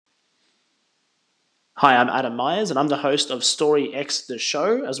Hi, I'm Adam Myers, and I'm the host of Story X The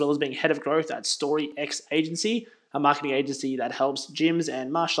Show, as well as being head of growth at Story X Agency, a marketing agency that helps gyms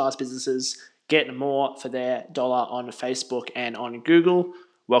and martial arts businesses get more for their dollar on Facebook and on Google.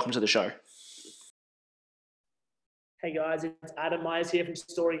 Welcome to the show. Hey guys, it's Adam Myers here from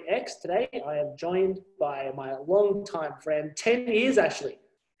Story X. Today I am joined by my longtime friend, 10 years actually,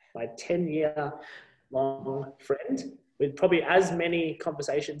 my 10-year long friend, with probably as many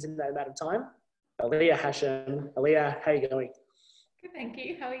conversations in that amount of time. Aliyah Hashem. Aliyah, how are you going? Good, thank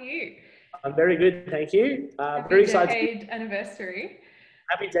you. How are you? I'm very good, thank you. Happy decade anniversary.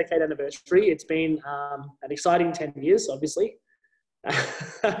 Happy decade anniversary. It's been an exciting 10 years, obviously.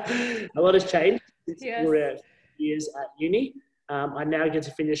 A lot has changed since we were years at uni. I now get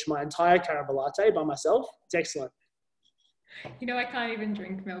to finish my entire caramel latte by myself. It's excellent. You know, I can't even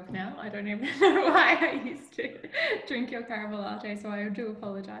drink milk now. I don't even know why I used to drink your caramel latte, so I do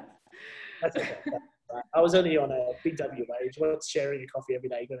apologize. That's okay. I was only on a big W wage. What's sharing a coffee every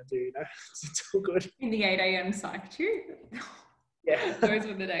day going to do? You know, it's all good. In the 8 a.m. psych too. Yeah. Those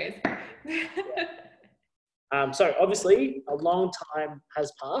were the days. So obviously a long time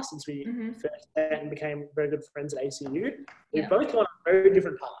has passed since we first met and became very good friends at ACU. We've both gone on very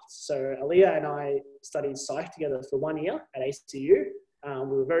different paths. So Aliyah and I studied psych together for 1 year at ACU.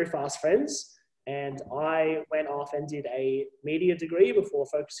 We were very fast friends, and I went off and did a media degree before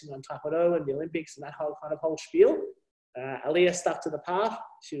focusing on Taekwondo and the Olympics and that whole spiel. Aliyah stuck to the path.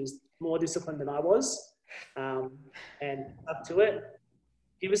 She was more disciplined than I was, and up to it.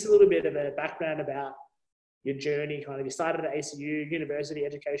 Give us a little bit of a background about your journey, kind of. You started at ACU, university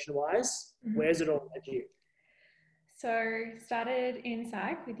education-wise. Where's it all led you? So started in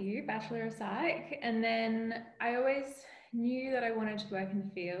psych with you, Bachelor of Psych, and then I always knew that I wanted to work in the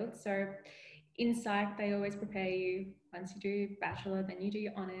field. So in psych, they always prepare you, once you do Bachelor, then you do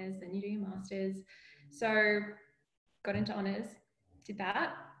your honours, then you do your Masters. So got into honours, did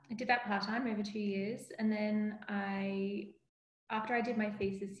that. I did that part-time over 2 years. And then after I did my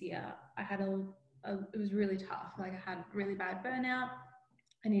thesis year, I had it was really tough. Like, I had really bad burnout.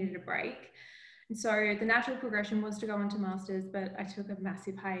 I needed a break. And so the natural progression was to go into Masters, but I took a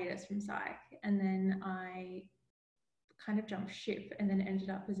massive hiatus from psych. And then I kind of jumped ship and then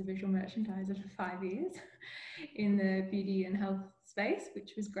ended up as a visual merchandiser for 5 years in the beauty and health space,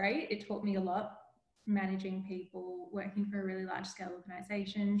 which was great. It taught me a lot, managing people, working for a really large scale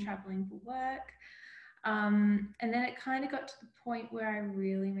organization, traveling for work. And then it kind of got to the point where I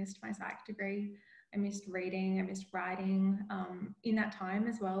really missed my psych degree. I missed reading, I missed writing. In that time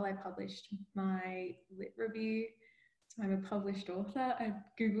as well, I published my lit review. So I'm a published author, a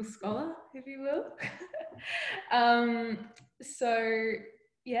Google Scholar, if you will. So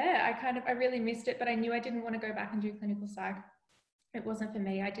yeah, I really missed it, but I knew I didn't want to go back and do clinical psych. It wasn't for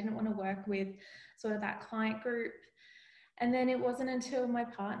me. I didn't want to work with sort of that client group. And then it wasn't until my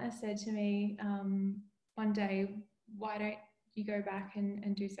partner said to me one day, why don't you go back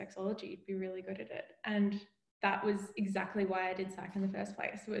and do sexology? You'd be really good at it. And that was exactly why I did psych in the first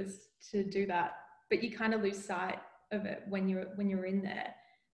place, was to do that. But you kind of lose sight of it when you're in there,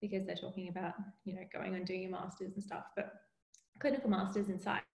 because they're talking about, you know, going and doing your masters and stuff. But clinical masters in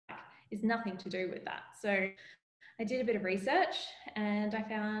psych is nothing to do with that. So I did a bit of research and I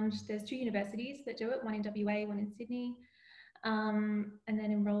found there's 2 universities that do it, one in WA, one in Sydney. And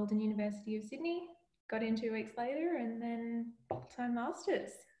then enrolled in University of Sydney, got in 2 weeks later, and then full-time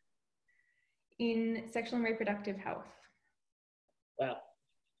masters in sexual and reproductive health. Wow.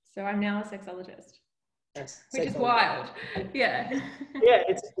 So I'm now a sexologist, which is sexologist. Wild. Yeah. Yeah,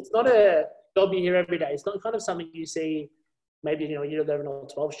 it's not a job you hear every day. It's not kind of something you see, maybe, you know, you're 11 or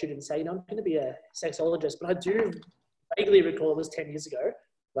 12 students say, you know, I'm going to be a sexologist. But I do vaguely recall it was 10 years ago,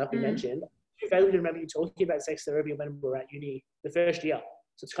 like we mentioned. I vaguely remember you talking about sex therapy when we were at uni the first year.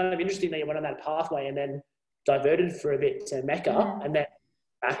 So it's kind of interesting that you went on that pathway and then diverted for a bit to Mecca and then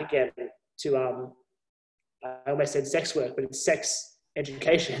back again to, I almost said sex work, but it's sex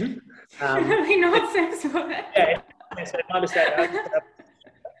education. Definitely not sex work. Yeah, so I understand.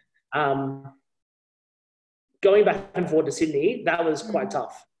 Going back and forth to Sydney, that was quite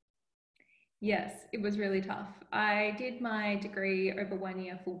tough. Yes, it was really tough. I did my degree over 1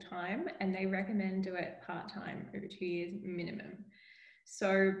 year full time, and they recommend do it part time over 2 years minimum.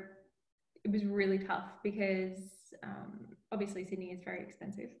 So it was really tough because obviously Sydney is very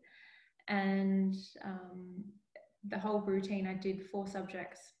expensive, and the whole routine, I did 4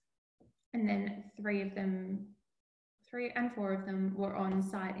 subjects, and then 3 and 4 of them were on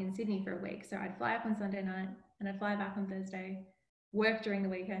site in Sydney for a week. So I'd fly up on Sunday night and I'd fly back on Thursday, work during the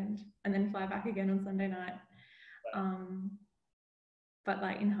weekend, and then fly back again on Sunday night. But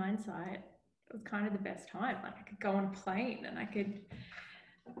like, in hindsight, it was kind of the best time. Like I could go on a plane and I could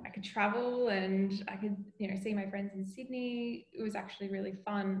travel and I could, you know, see my friends in Sydney. It was actually really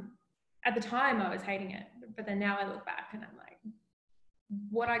fun. At the time I was hating it, but then now I look back and I'm like,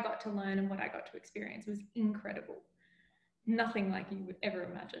 what I got to learn and what I got to experience was incredible. Nothing like you would ever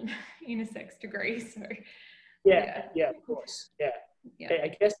imagine in a sex degree. So yeah, of course. Yeah.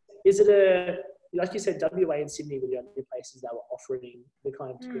 I guess, is it like you said, WA and Sydney were the only places that were offering the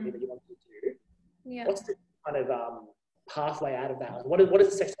kind of degree that you wanted to do? Yeah. What's the kind of pathway out of that? Like, what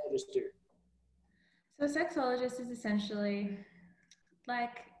does a sexologist do? So a sexologist is essentially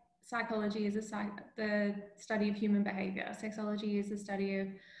like psychology is the study of human behavior. Sexology is the study of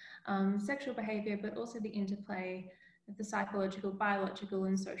sexual behavior, but also the interplay of the psychological, biological,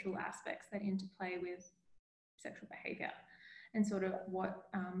 and social aspects that interplay with sexual behavior and sort of what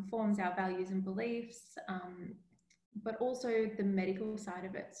forms our values and beliefs, but also the medical side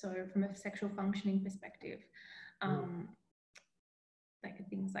of it. So from a sexual functioning perspective, like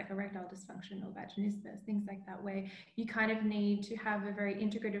things like erectile dysfunction or vaginismus, things like that, where you kind of need to have a very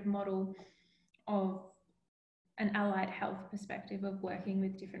integrative model of an allied health perspective of working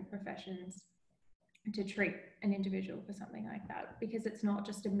with different professions to treat an individual for something like that, because it's not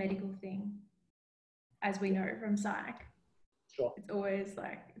just a medical thing, as we know from psych. Sure. It's always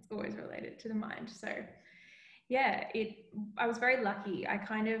related to the mind. So yeah, I was very lucky. I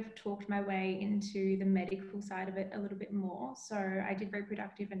kind of talked my way into the medical side of it a little bit more. So I did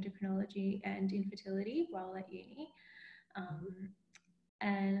reproductive endocrinology and infertility while at uni.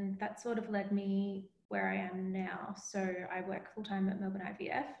 And that sort of led me where I am now. So I work full-time at Melbourne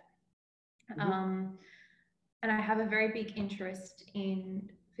IVF. And I have a very big interest in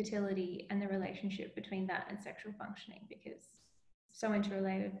fertility and the relationship between that and sexual functioning, because so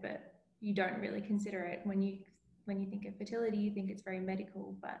interrelated, but you don't really consider it when you think of fertility. You think it's very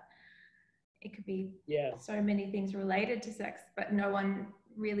medical, but it could be so many things related to sex, but no one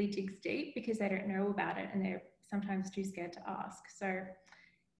really digs deep because they don't know about it and they're sometimes too scared to ask. So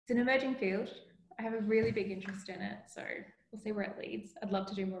it's an emerging field. I have a really big interest in it, so we'll see where it leads. I'd love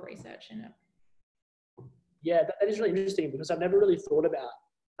to do more research in it. Yeah, that is really interesting, because I've never really thought about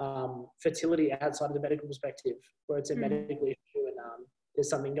fertility outside of the medical perspective, where it's a medical issue and there's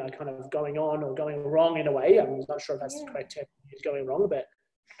something kind of going on or going wrong in a way. I'm not sure if that's the correct term, is going wrong, but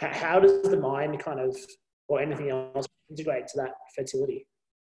how does the mind kind of, or anything else, integrate to that fertility?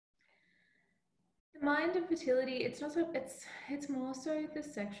 The mind and fertility, it's more so the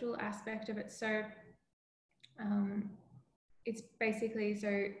sexual aspect of it. So it's basically,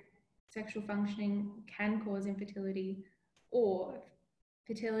 so sexual functioning can cause infertility, or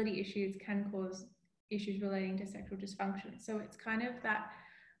fertility issues can cause issues relating to sexual dysfunction. So it's kind of that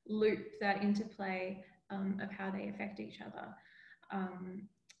loop, that interplay of how they affect each other.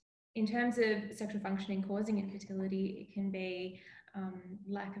 In terms of sexual functioning causing infertility, it can be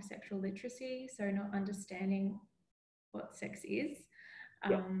lack of sexual literacy, so not understanding what sex is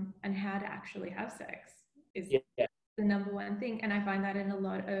and how to actually have sex is the number one thing. And I find that in a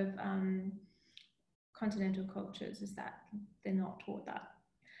lot of continental cultures is that they're not taught that.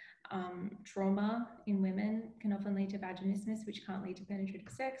 Trauma in women can often lead to vaginismus, which can't lead to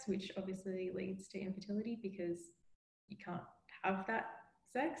penetrative sex, which obviously leads to infertility because you can't have that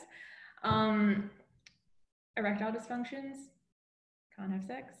sex. Erectile dysfunctions, can't have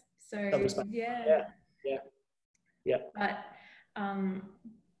sex. So yeah. But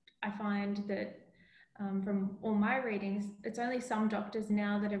I find that from all my readings, it's only some doctors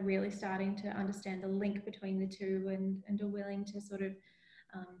now that are really starting to understand the link between the two and are willing to sort of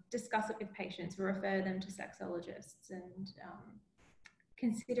discuss it with patients or refer them to sexologists and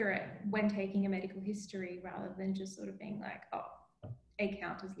consider it when taking a medical history, rather than just sort of being like, oh, egg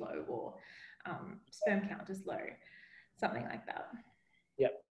count is low or sperm count is low, something like that.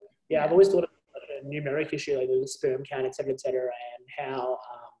 Yeah, I've always thought of a numeric issue, like the sperm count, et cetera, and how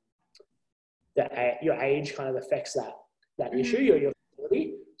your age kind of affects that issue, your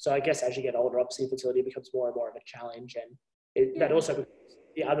fertility. So I guess as you get older, obviously fertility becomes more and more of a challenge, and that also,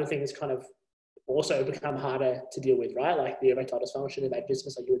 the other things kind of also become harder to deal with, right? Like the erectile dysfunction and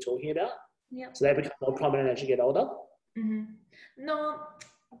vaginismus, like you were talking about. So they become more prominent as you get older. No,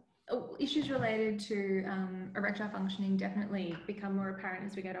 issues related to erectile functioning definitely become more apparent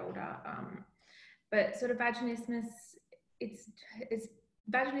as we get older. But sort of vaginismus,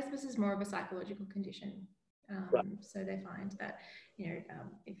 vaginismus is more of a psychological condition. So they find that,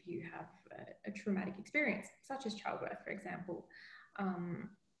 if you have a traumatic experience, such as childbirth, for example,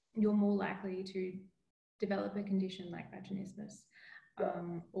 you're more likely to develop a condition like vaginismus,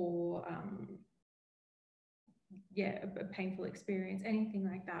 or a painful experience, anything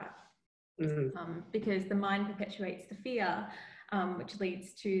like that. because the mind perpetuates the fear, which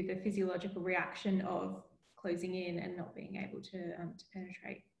leads to the physiological reaction of closing in and not being able to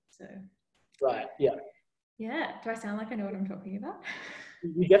penetrate. So, right, yeah. Yeah. Do I sound like I know what I'm talking about?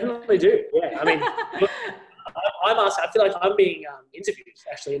 You definitely do. Yeah. I mean, I feel like I'm being interviewed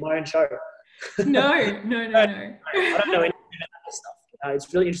actually in my own show. No. I don't know anything about this stuff.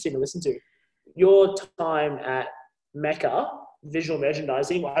 It's really interesting to listen to. Your time at Mecca, visual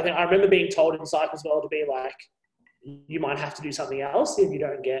merchandising, I remember being told in psych as well to be like, you might have to do something else if you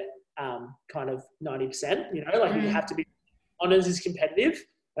don't get kind of 90%, you know, like you have to be, honors is competitive.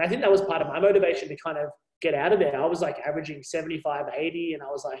 And I think that was part of my motivation to kind of get out of there. I was like averaging 75, 80, and I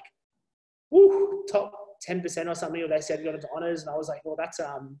was like, woo, top 10% or something, or they said got into honors. And I was like, well, that's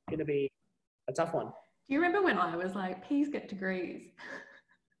going to be a tough one. Do you remember when I was like, please get degrees?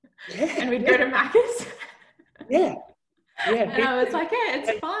 Yeah. And we'd go to Macca's? Yeah. Yeah. And I was like, yeah,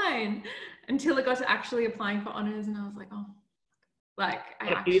 it's fine. Until it got to actually applying for honors, and I was like, oh, like I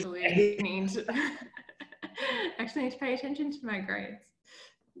actually need to pay attention to my grades.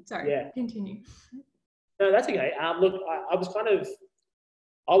 Sorry, continue. No, that's okay. Look, I was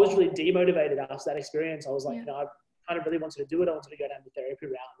really demotivated after that experience. I was like, you know, I kind of really wanted to do it. I wanted to go down the therapy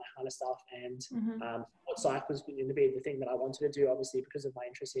route and that kind of stuff. And what psych was going to be the thing that I wanted to do, obviously, because of my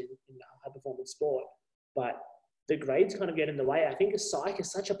interest in high performance sport. But the grades kind of get in the way. I think psych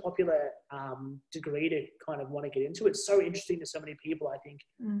is such a popular degree to kind of want to get into. It's so interesting to so many people, I think.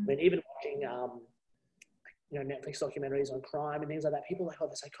 I mean, even watching, you know, Netflix documentaries on crime and things like that, people are like, oh,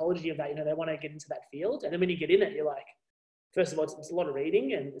 the psychology of that, you know, they want to get into that field. And then when you get in it, you're like, first of all, it's a lot of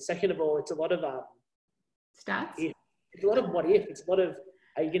reading. And second of all, it's a lot of stats. It's a lot of what if. It's a lot of,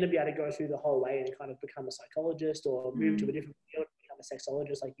 are you going to be able to go through the whole way and kind of become a psychologist or move to a different field, become a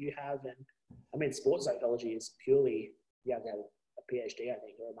sexologist like you have? And I mean, sports psychology is purely, you have to have a PhD, I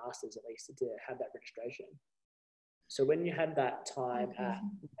think, or a master's at least to have that registration. So when you had that time at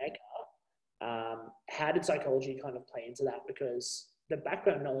Mecca, how did psychology kind of play into that? Because the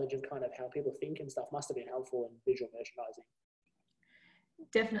background knowledge of kind of how people think and stuff must have been helpful in visual merchandising.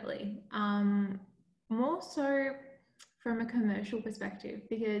 Definitely. More so from a commercial perspective,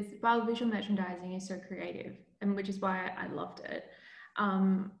 because while visual merchandising is so creative, and which is why I loved it,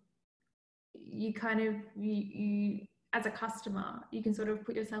 you kind of, you as a customer, you can sort of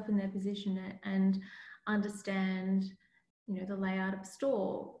put yourself in their position and understand, you know, the layout of a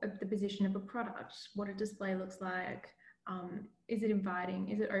store, the position of a product, what a display looks like. Is it inviting?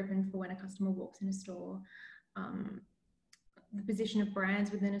 Is it open for when a customer walks in a store? The position of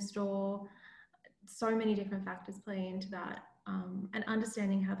brands within a store. So many different factors play into that. And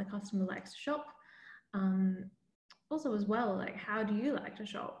understanding how the customer likes to shop. Also as well, like how do you like to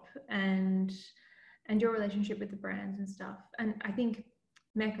shop, and your relationship with the brands and stuff. And I think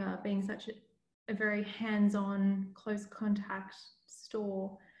Mecca being such a very hands-on, close contact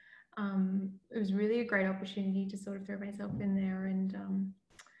store, it was really a great opportunity to sort of throw myself in there and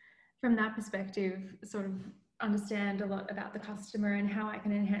from that perspective sort of understand a lot about the customer and how I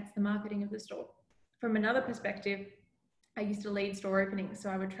can enhance the marketing of the store. From another perspective, I used to lead store openings, so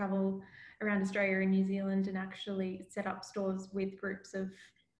I would travel around Australia and New Zealand and actually set up stores with groups of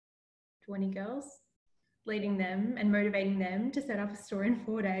 20 girls, leading them and motivating them to set up a store in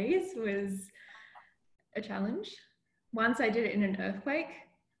 4 days was a challenge. Once I did it in an earthquake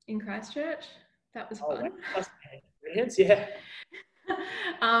in Christchurch. That was fun. Yeah.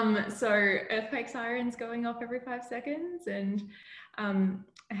 So earthquake sirens going off every 5 seconds, and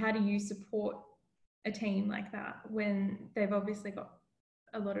how do you support a team like that when they've obviously got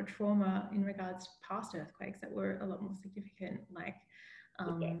a lot of trauma in regards to past earthquakes that were a lot more significant? Like,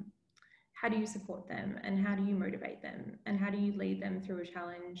 how do you support them, and how do you motivate them, and how do you lead them through a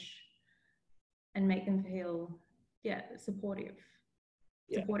challenge and make them feel, supported?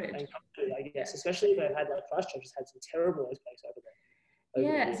 I guess, especially if they've had, like, Christchurch has had some terrible earthquakes over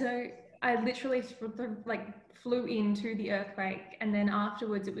there. So I literally flew into the earthquake, and then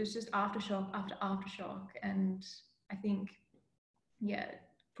afterwards it was just aftershock after aftershock. And I think,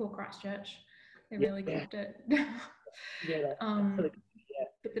 poor Christchurch, they really kept it.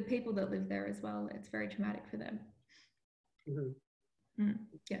 But the people that live there as well, it's very traumatic for them.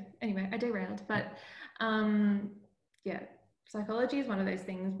 Anyway, I derailed, but psychology is one of those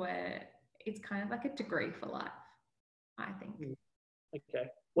things where it's kind of like a degree for life, I think. Okay.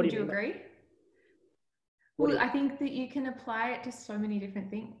 Would you agree? Well, I think that you can apply it to so many different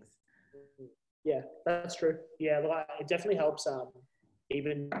things. Yeah, that's true. Yeah, well, it definitely helps.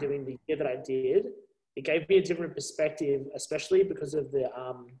 Even doing the year that I did, it gave me a different perspective, especially because of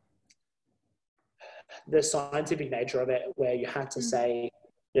the scientific nature of it, where you had to say,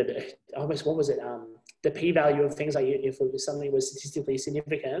 almost, what was it? The p-value of things, like if something was statistically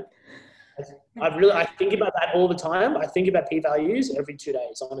significant. I think about that all the time. I think about p-values every 2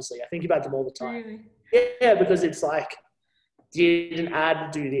 days, honestly. I think about them all the time. Really? Yeah, because it's like, did an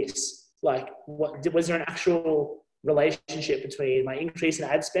ad do this? Like, was there an actual relationship between my increase in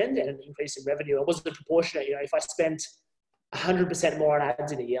ad spend and an increase in revenue? Or was it proportionate? If I spent 100% more on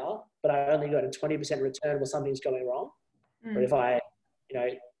ads in a year, but I only got a 20% return, well, something's going wrong. Or if I,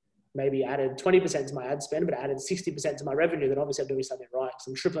 maybe added 20% to my ad spend, but added 60% to my revenue, then obviously I'm doing something right because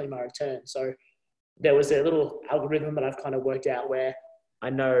I'm tripling my return. So there was a little algorithm that I've kind of worked out where I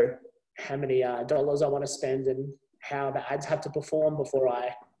know how many dollars I want to spend and how the ads have to perform before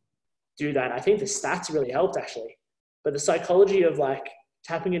I do that. And I think the stats really helped, actually. But the psychology of like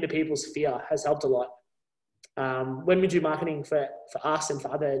tapping into people's fear has helped a lot. When we do marketing for us and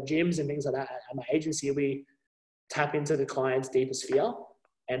for other gyms and things like that at my agency, we tap into the client's deepest fear.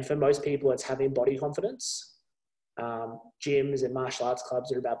 And for most people, it's having body confidence. Gyms and martial arts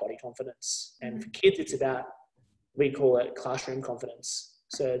clubs are about body confidence. And for kids, it's about, we call it classroom confidence.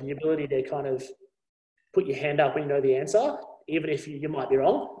 So the ability to kind of put your hand up when you know the answer, even if you might be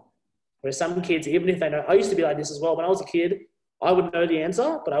wrong. Whereas some kids, even if they know, I used to be like this as well. When I was a kid, I would know the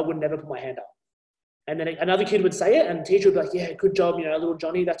answer, but I would never put my hand up. And then another kid would say it and the teacher would be like, yeah, good job, little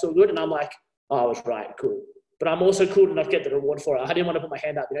Johnny, that's all good. And I'm like, oh, I was right, cool. But I'm also cool to not get the reward for it. I didn't want to put my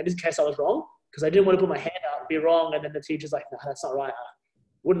hand up, just in case I was wrong, because I didn't want to put my hand up, be wrong, and then the teacher's like, no, that's not right. I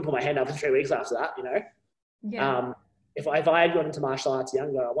wouldn't put my hand up for 3 weeks after that, Yeah. If I had gone into martial arts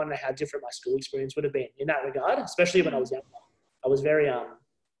younger, I wonder how different my school experience would have been in that regard, especially when I was younger. I was very,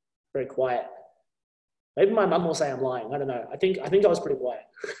 very quiet. Maybe my mum will say I'm lying. I don't know. I think I was pretty quiet.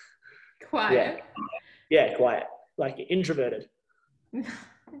 Quiet? Yeah, quiet. Like introverted. No.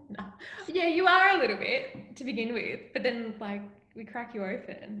 Yeah, you are a little bit to begin with, but then like we crack you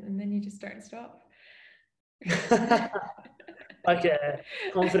open and then you just don't stop. Like a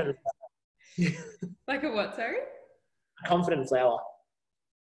confident Like a what, sorry? A confident flower.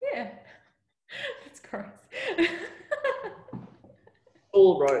 Yeah. That's gross.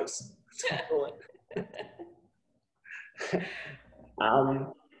 All rose.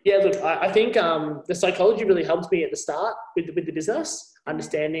 Yeah, look, I think the psychology really helped me at the start with the business,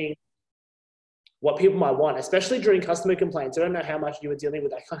 understanding what people might want, especially during customer complaints. I don't know how much you were dealing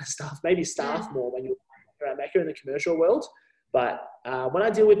with that kind of stuff, maybe staff more when you were at Mecca in the commercial world. But when I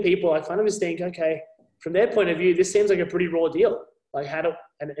deal with people, I kind of just think, okay, from their point of view, this seems like a pretty raw deal. Like I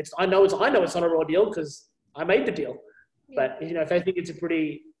know it's not a raw deal because I made the deal. Yeah. But if they think it's a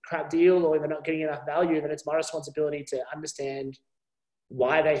pretty crap deal or they're not getting enough value, then it's my responsibility to understand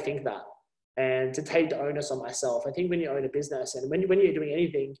why they think that and to take the onus on myself. I think when you own a business and when you're doing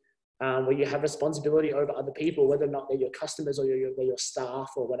anything where you have responsibility over other people, whether or not they're your customers or your staff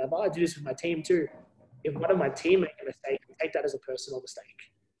or whatever, I do this with my team too. If one of my team make a mistake, I take that as a personal mistake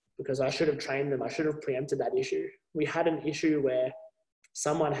because I should have trained them. I should have preempted that issue. We had an issue where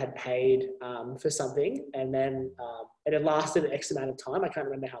someone had paid for something and then it had lasted an X amount of time. I can't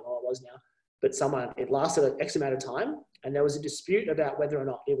remember how long it was now, but it lasted an X amount of time. And there was a dispute about whether or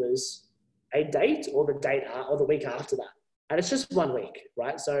not it was a date or the week after that. And it's just 1 week,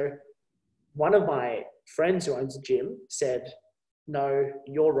 right? So one of my friends who owns a gym said, no,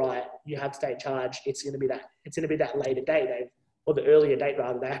 you're right. You have to take charge. It's going to be that later date, or the earlier date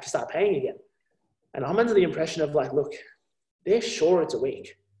rather. They have to start paying again. And I'm under the impression of like, look, they're sure it's a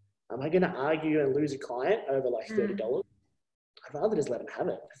week. Am I going to argue and lose a client over like $30? I'd rather just let them have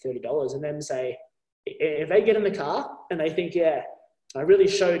it for $30 and then say, if they get in the car and they think, yeah, I really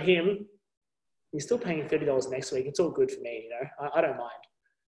showed him, he's still paying $30 next week. It's all good for me, I don't mind.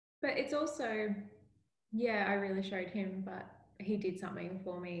 But it's also, yeah, I really showed him, but he did something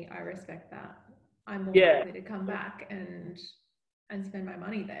for me. I respect that. I'm more likely to come back and spend my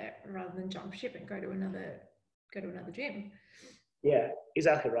money there rather than jump ship and go to another gym. Yeah,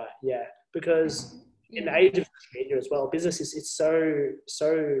 exactly right. Yeah, because in the age of social media as well, business is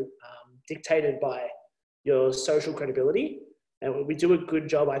so dictated by your social credibility, and we do a good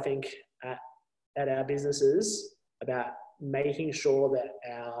job, I think, at our businesses about making sure that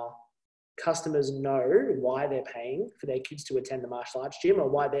our customers know why they're paying for their kids to attend the martial arts gym or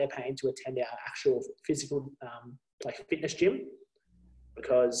why they're paying to attend our actual physical like fitness gym.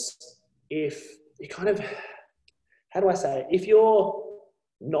 Because if you kind of, how do I say it? If you're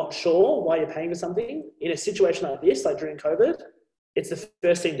not sure why you're paying for something in a situation like this, like during COVID, it's the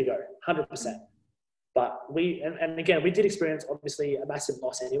first thing to go, 100%. But again, we did experience obviously a massive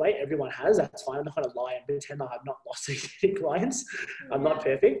loss anyway. Everyone has, that's fine. I'm not going to lie and pretend that I've not lost any clients. I'm not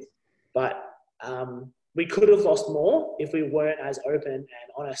perfect. But we could have lost more if we weren't as open and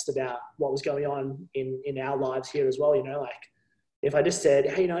honest about what was going on in our lives here as well. You know, like if I just said,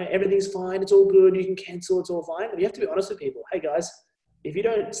 hey, you know, everything's fine, it's all good, you can cancel, it's all fine. You have to be honest with people. Hey guys, if you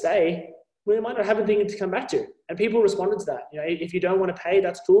don't stay, we might not have anything to come back to. And people responded to that. You know, if you don't want to pay,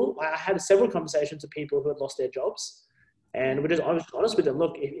 that's cool. I had several conversations with people who had lost their jobs, and I was honest with them.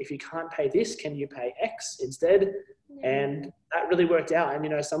 Look, if you can't pay this, can you pay X instead? And that really worked out. And, you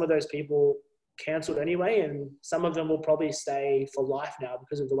know, some of those people cancelled anyway, and some of them will probably stay for life now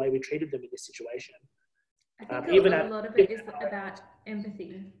because of the way we treated them in this situation. I think a lot of it is about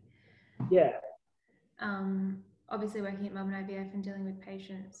empathy. Yeah. Obviously working at Melbourne IVF and dealing with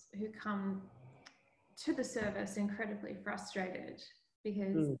patients who come to the service incredibly frustrated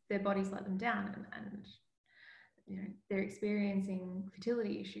because their bodies let them down and you know, they're experiencing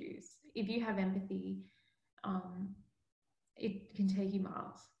fertility issues. If you have empathy, it can take you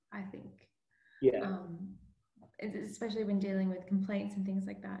miles, I think. Yeah. Especially when dealing with complaints and things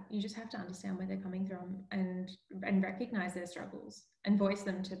like that, you just have to understand where they're coming from and recognize their struggles and voice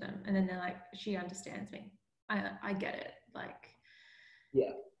them to them. And then they're like, she understands me. I get it. Like,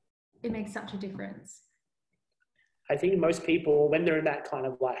 yeah, it makes such a difference. I think most people, when they're in that kind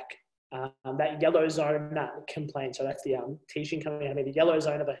of like, that yellow zone, that complaint, so that's the teaching coming out of the yellow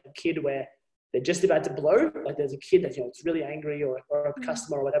zone of a kid where they're just about to blow, like there's a kid that, you know, it's really angry or a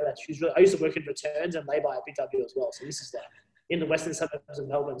customer or whatever. I used to work in returns and lay-by at BW as well. So this is in the western suburbs of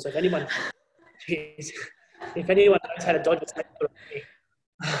Melbourne. So if anyone knows how to dodge a tape,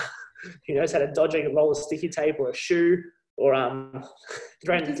 he knows how to dodge a roll of sticky tape or a shoe or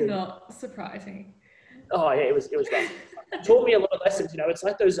That is not surprising. Oh yeah, it was rough. It taught me a lot of lessons. You know, it's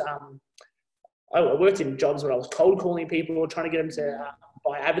like those. I worked in jobs where I was cold calling people, trying to get them to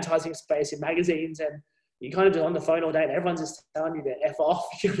buy advertising space in magazines, and you kind of just on the phone all day, and everyone's just telling you to F off.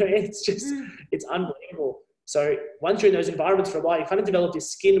 You know, it's just it's unbelievable. So once you're in those environments for a while, you kind of develop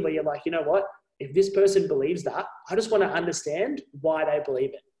this skin where you're like, you know what? If this person believes that, I just want to understand why they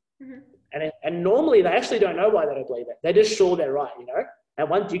believe it. And normally they actually don't know why they don't believe it. They're just sure they're right, you know? And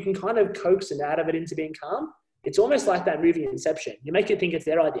once you can kind of coax them out of it into being calm, it's almost like that movie Inception. You make it think it's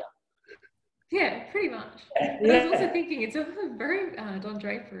their idea. Yeah, pretty much. But I was also thinking it's a very Don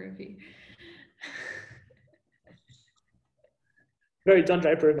Draper of you. Very Don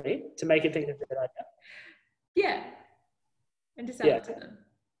Draper of me to make it think it's their idea. Yeah. And to sell it to them.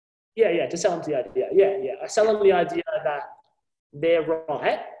 Yeah, to sell them the idea. Yeah. I sell them the idea that they're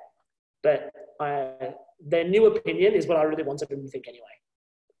right, but their new opinion is what I really wanted them to think anyway.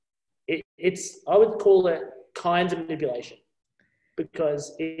 I would call it kinds of manipulation,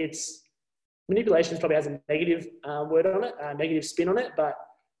 because manipulation probably has a negative word on it, a negative spin on it, but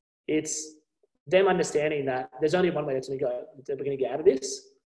it's them understanding that there's only one way that we're going to get out of this.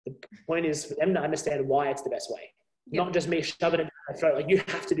 The point is for them to understand why it's the best way, not just me shoving it down their throat, like you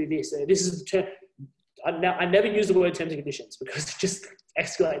have to do this. This is the term. I never use the word terms and conditions because it just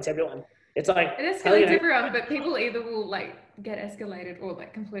escalates everyone. It's like it escalates everyone, but people either will like get escalated or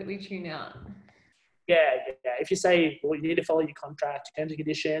like completely tune out. Yeah. If you say, well, you need to follow your contract, terms and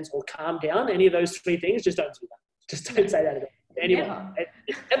conditions, or calm down, any of those three things, just don't do that. Just don't say that to anyone.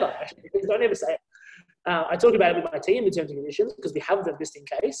 Ever, actually. Don't ever say it. I talk about it with my team, the terms and conditions, because we have them just in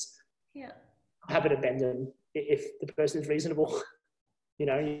case. Yeah. I'm happy to bend them if the person is reasonable. You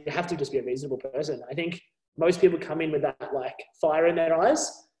know, you have to just be a reasonable person. I think most people come in with that like fire in their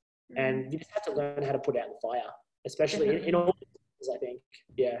eyes, and you just have to learn how to put out the fire, especially in all businesses, I think.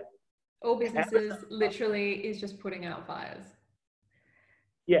 Yeah. All businesses literally is just putting out fires.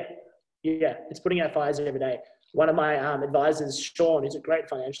 Yeah. It's putting out fires every day. One of my advisors, Sean, who's a great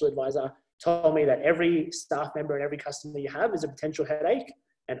financial advisor, told me that every staff member and every customer you have is a potential headache,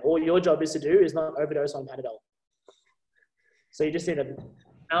 and all your job is to do is not overdose on Panadol. So you just need to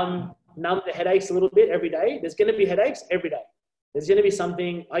numb the headaches a little bit every day. There's going to be headaches every day. There's going to be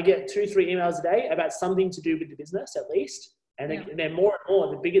something. I get 2-3 emails a day about something to do with the business at least. And then more and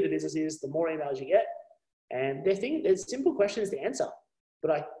more, the bigger the business is, the more emails you get. And there's simple questions to answer.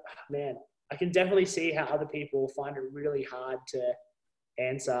 But I can definitely see how other people find it really hard to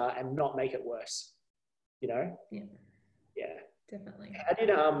answer and not make it worse. You know? Yeah. Definitely. How did,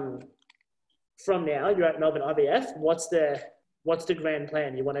 from now, you're at Melbourne IVF, what's the grand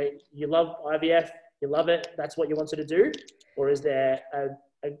plan? You love IVF, you love it, that's what you wanted to do? Or is there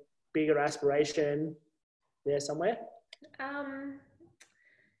a bigger aspiration there somewhere?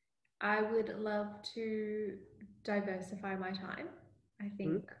 I would love to diversify my time. I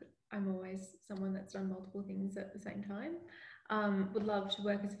think I'm always someone that's done multiple things at the same time. Would love to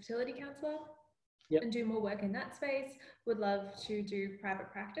work as a fertility counsellor and do more work in that space. Would love to do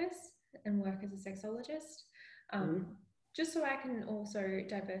private practice. and work as a sexologist, just so I can also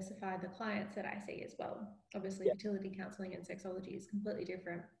diversify the clients that I see as well. Obviously, fertility counselling and sexology is completely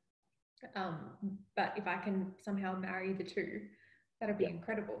different. But if I can somehow marry the two, that'd be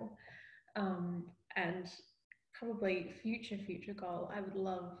incredible. And probably future goal, I would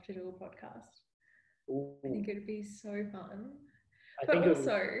love to do a podcast. Ooh. I think it'd be so fun. But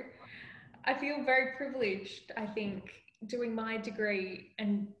also, I feel very privileged, I think, doing my degree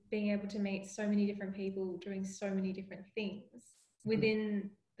and being able to meet so many different people doing so many different things within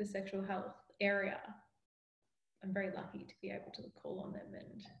the sexual health area. I'm very lucky to be able to call on them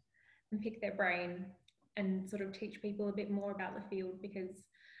and pick their brain and sort of teach people a bit more about the field, because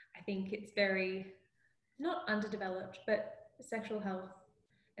I think it's very, not underdeveloped, but sexual health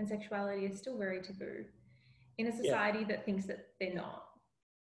and sexuality is still very taboo in a society that thinks that they're not,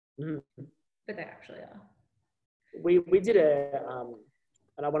 but they actually are. We did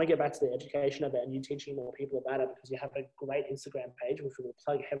and I want to get back to the education of it and you teaching more people about it, because you have a great Instagram page, which we will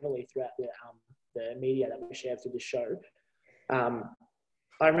plug heavily throughout the media that we share through the show.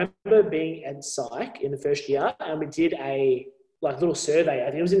 I remember being at psych in the first year, and we did a little survey. I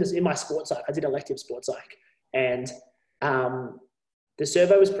think it was in my sports psych. I did elective sports psych, and the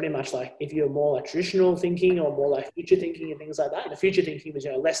survey was pretty much like, if you're more like traditional thinking or more like future thinking and things like that. And the future thinking was,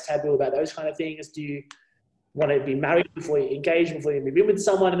 less taboo about those kind of things. Do you want to be married before you engage, before you move in with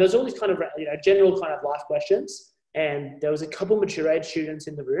someone? And there's all these kind of, general kind of life questions. And there was a couple mature age students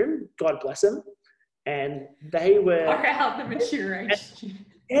in the room, God bless them. And they were... Wow, the mature age students.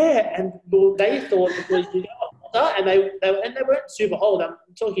 Yeah, and they thought, and they weren't super old. I'm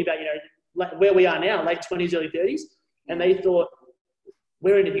talking about, like where we are now, late 20s, early 30s. And they thought,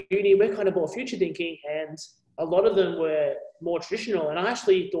 we're in a uni, we're kind of more future thinking. And a lot of them were more traditional. And I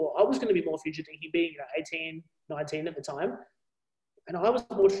actually thought I was going to be more future thinking, being 18, 19 at the time. And I was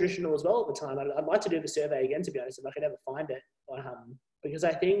more traditional as well at the time. I'd like to do the survey again, to be honest, if I could ever find it. Because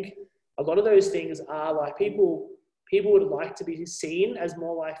I think a lot of those things are like people would like to be seen as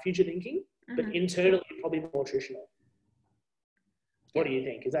more like future thinking, but internally probably more traditional. What do you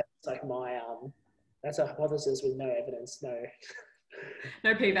think? Is that like my, that's a hypothesis with no evidence,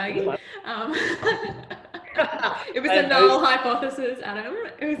 no p-value. It was a null hypothesis, Adam.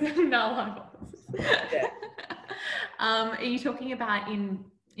 It was a null hypothesis. Yeah. Are you talking about in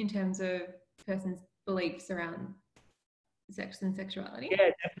terms of person's beliefs around sex and sexuality? Yeah,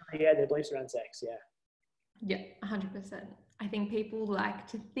 definitely. Yeah, their beliefs around sex. Yeah. Yeah, 100%. I think people like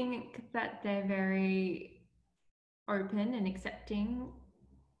to think that they're very open and accepting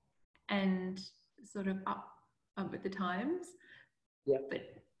and sort of up with the times. Yeah. But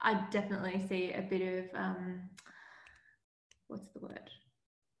I definitely see a bit of what's the word?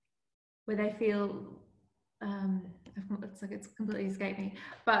 Where they feel it's completely escaped me,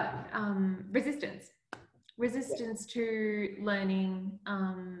 but resistance to learning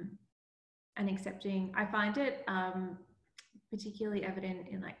and accepting. I find it particularly evident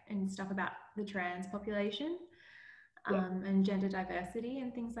in stuff about the trans population and gender diversity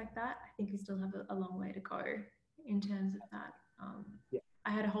and things like that. I think we still have a long way to go in terms of that. I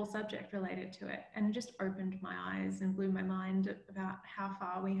had a whole subject related to it, and it just opened my eyes and blew my mind about how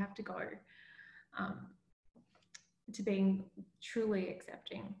far we have to go to being truly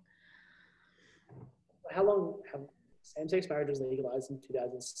accepting. How long have same-sex marriage was legalized in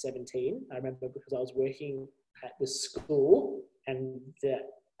 2017? I remember because I was working at the school, and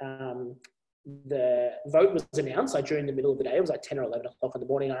the vote was announced during the middle of the day. It was like 10 or 11 o'clock in the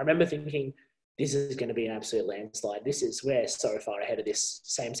morning. I remember thinking, this is going to be an absolute landslide. We're so far ahead of this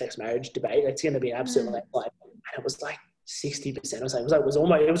same-sex marriage debate. It's going to be an absolute landslide. And it was like 60% or something. It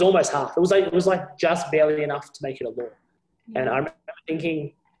was almost half. It was like just barely enough to make it a law. Yeah. And I remember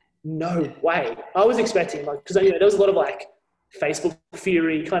thinking, no way. I was expecting, because there was a lot of Facebook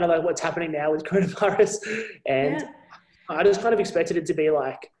fury, kind of like what's happening now with coronavirus. And I just kind of expected it to be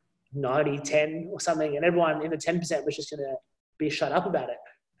like 90-10 or something. And everyone in the 10% was just going to be shut up about it.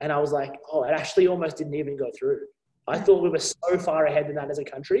 And I was like, oh, it actually almost didn't even go through. I thought we were so far ahead in that as a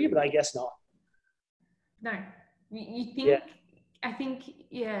country, but I guess not. No. You think, I think,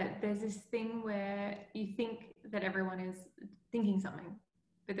 there's this thing where you think that everyone is thinking something,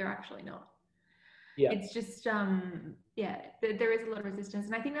 but they're actually not. Yeah. It's just, there is a lot of resistance.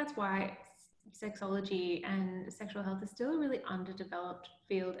 And I think that's why sexology and sexual health is still a really underdeveloped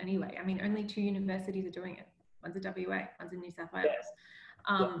field anyway. I mean, only 2 universities are doing it. One's at WA, one's in New South Wales.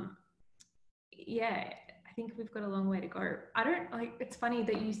 I think we've got a long way to go. It's funny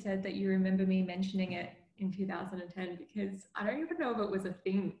that you said that you remember me mentioning it in 2010, because I don't even know if it was a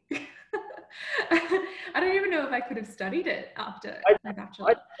thing. I don't even know if I could have studied it after my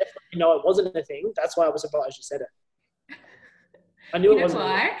bachelor. I definitely know it wasn't a thing. That's why I was surprised you said it. I knew You it know wasn't.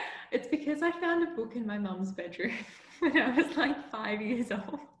 why? It's because I found a book in my mum's bedroom when I was like 5 years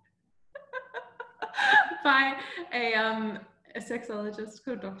old by a sexologist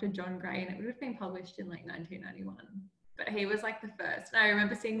called Dr. John Gray, and it would have been published in like 1991. But he was like the first. And I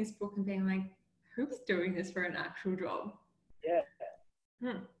remember seeing this book and being like, who's doing this for an actual job? Yeah.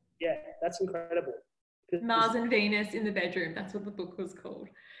 Yeah, that's incredible. Mars and Venus in the bedroom. That's what the book was called.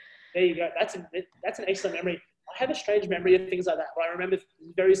 There you go. That's an excellent memory. I have a strange memory of things like that, where I remember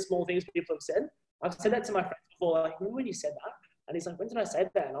very small things people have said. I've said that to my friends before, like, remember when you said that? And he's like, when did I say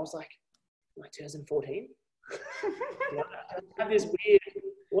that? And I was like 2014. I have this weird,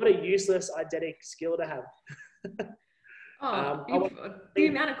 what a useless eidetic skill to have. The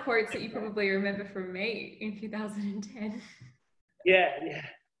amount of quotes that you probably remember from me in 2010. Yeah.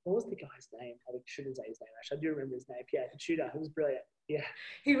 What was the guy's name? I shouldn't say his name, actually. I do remember his name. Yeah, the tutor. He was brilliant. Yeah.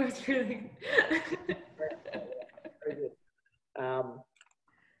 He was brilliant. Very good.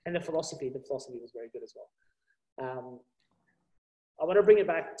 And the philosophy was very good as well. I want to bring it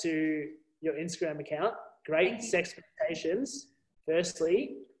back to your Instagram account. Great Sexpectations.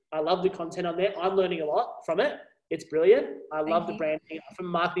 Firstly, I love the content on there. I'm learning a lot from it. It's brilliant. I love the branding. From a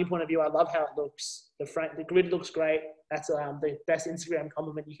marketing point of view, I love how it looks. The grid looks great. That's the best Instagram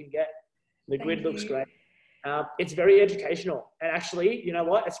compliment you can get. The grid looks great. It's very educational. And actually, you know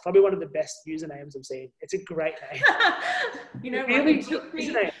what? It's probably one of the best usernames I've seen. It's a great name. You know what? It took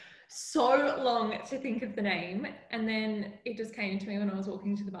me so long to think of the name. And then it just came to me when I was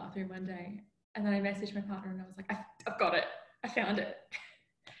walking to the bathroom one day. And then I messaged my partner and I was like, I've got it. I found it.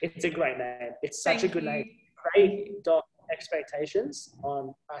 It's a great name. It's such a good name. Great.expectations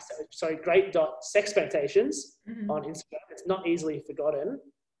on great.sexpectations on Instagram. It's not easily forgotten.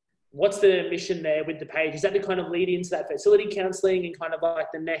 What's the mission there with the page? Is that to kind of lead into that fertility counseling and kind of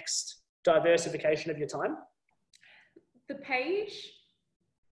like the next diversification of your time? The page,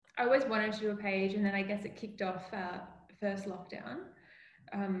 I always wanted to do a page, and then I guess it kicked off first lockdown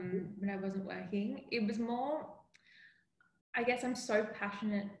when I wasn't working. It was more, I guess I'm so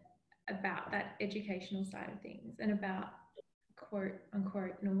passionate about that educational side of things and about quote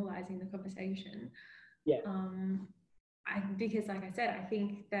unquote normalizing the conversation. Yeah. Because like I said, I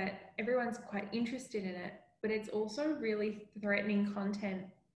think that everyone's quite interested in it, but it's also really threatening content.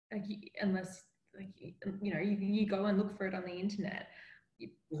 Like unless you go and look for it on the internet,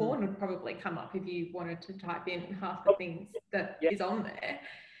 porn would probably come up if you wanted to type in half the things that is on there.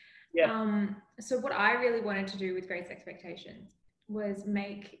 Yeah. So what I really wanted to do with Great Sexpectations was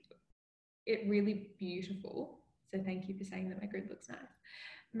make it really beautiful. So thank you for saying that my grid looks nice.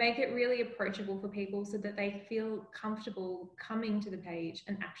 Make it really approachable for people so that they feel comfortable coming to the page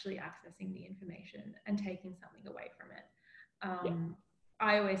and actually accessing the information and taking something away from it.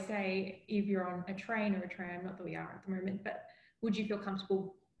 I always say, if you're on a train or a tram, not that we are at the moment, but would you feel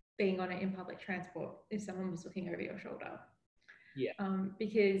comfortable being on it in public transport if someone was looking over your shoulder? Yeah.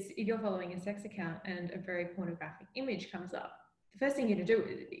 Because if you're following a sex account and a very pornographic image comes up, the first thing you do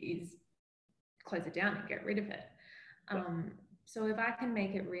is close it down and get rid of it. So if I can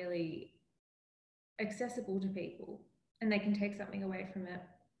make it really accessible to people and they can take something away from it,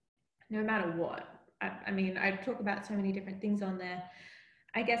 no matter what. I mean, I talk about so many different things on there.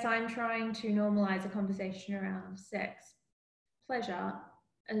 I guess I'm trying to normalize a conversation around sex, pleasure,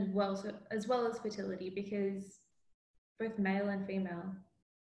 as well as fertility, because both male and females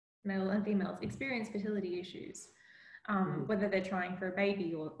experience fertility issues, whether they're trying for a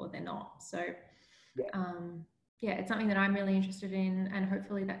baby or they're not. So, it's something that I'm really interested in, and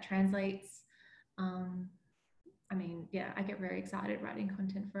hopefully that translates. I get very excited writing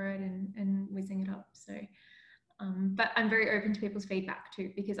content for it and whizzing it up. So, but I'm very open to people's feedback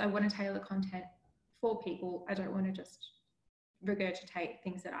too, because I want to tailor content for people. I don't want to just regurgitate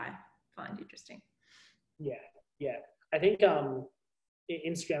things that I find interesting. Yeah. I think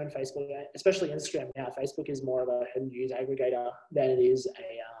Instagram and Facebook, especially Instagram now, Facebook is more of a news aggregator than it is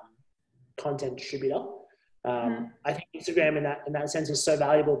a content distributor. I think Instagram in that sense is so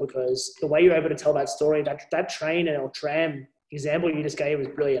valuable because the way you're able to tell that story, that train or tram example you just gave was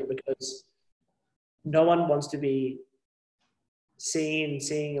brilliant, because no one wants to be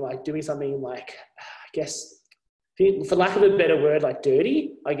seeing like doing something like, I guess, for lack of a better word, like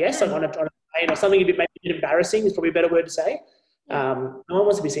dirty, I guess, like on a train or something maybe a bit embarrassing is probably a better word to say. No one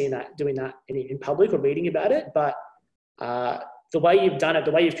wants to be seeing that, doing that in public or reading about it, but the way you've done it,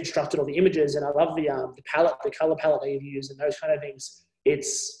 the way you've constructed all the images, and I love the palette, the color palette that you've used and those kind of things.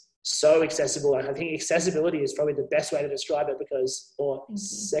 It's so accessible. And I think accessibility is probably the best way to describe it, because,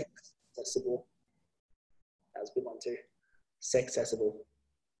 accessible. That was a good one too. Sexcessible.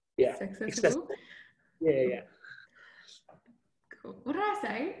 Yeah. Sexcessible? Yeah. Cool. What did I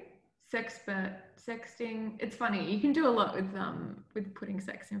say? Sexting. It's funny. You can do a lot with putting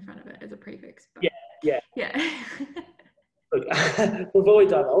sex in front of it as a prefix. But yeah. Look, before we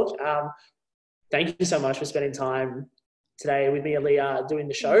divulge, thank you so much for spending time today with me, Aaliyah, doing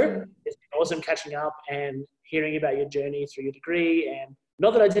the show. It's been awesome catching up and hearing about your journey through your degree. And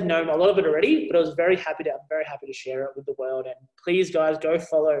not that I didn't know a lot of it already, but I'm very happy to share it with the world. And please, guys, go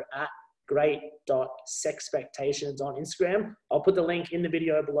follow at great.sexpectations on Instagram. I'll put the link in the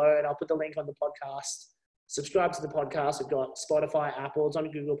video below, and I'll put the link on the podcast. Subscribe to the podcast. We've got Spotify, Apple, it's on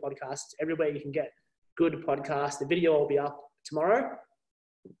Google Podcasts, everywhere you can get good podcasts. The video will be up tomorrow,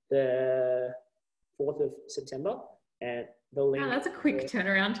 the 4th of September. And the link. Wow, that's a quick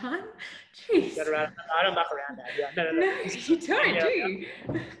turnaround time. Jeez. I don't muck around that. Yeah, no. No, you don't, do you?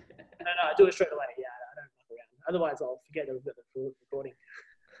 No, I do it straight away. Yeah, I don't muck around. Otherwise, I'll forget that we've got the recording.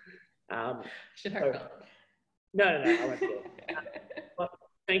 Should hope not. No, I won't do it. Well,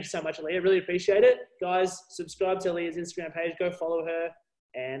 thank you so much, Aaliyah. Really appreciate it. Guys, subscribe to Aaliyah's Instagram page. Go follow her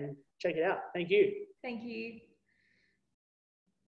and check it out. Thank you. Thank you.